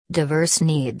Diverse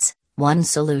needs, one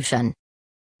solution.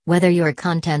 Whether your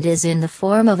content is in the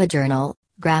form of a journal,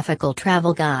 graphical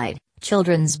travel guide,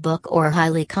 children's book, or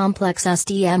highly complex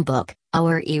STM book,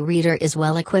 our e-reader is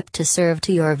well equipped to serve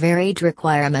to your varied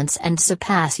requirements and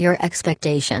surpass your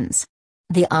expectations.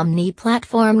 The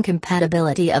omni-platform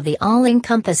compatibility of the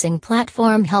all-encompassing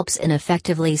platform helps in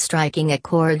effectively striking a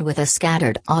chord with a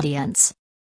scattered audience.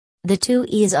 The 2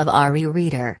 E's of our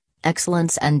e-reader: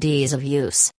 excellence and ease of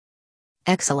use.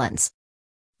 Excellence.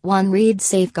 OneRead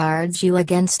safeguards you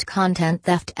against content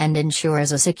theft and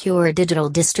ensures a secure digital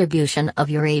distribution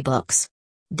of your ebooks.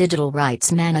 Digital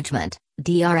Rights Management,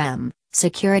 DRM,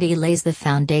 security lays the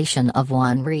foundation of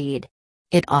OneRead.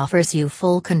 It offers you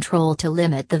full control to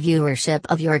limit the viewership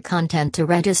of your content to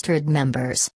registered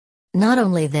members. Not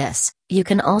only this, you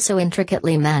can also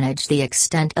intricately manage the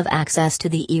extent of access to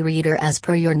the e-reader as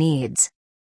per your needs.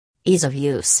 Ease of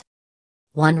use.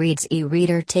 OneRead's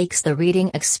e-reader takes the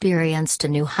reading experience to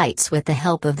new heights with the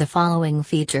help of the following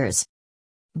features.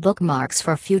 Bookmarks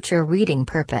for future reading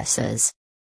purposes.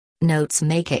 Notes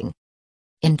making.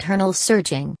 Internal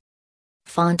searching.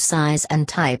 Font size and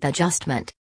type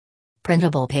adjustment.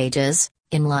 Printable pages,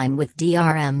 in line with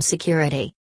DRM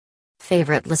security.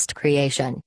 Favorite list creation.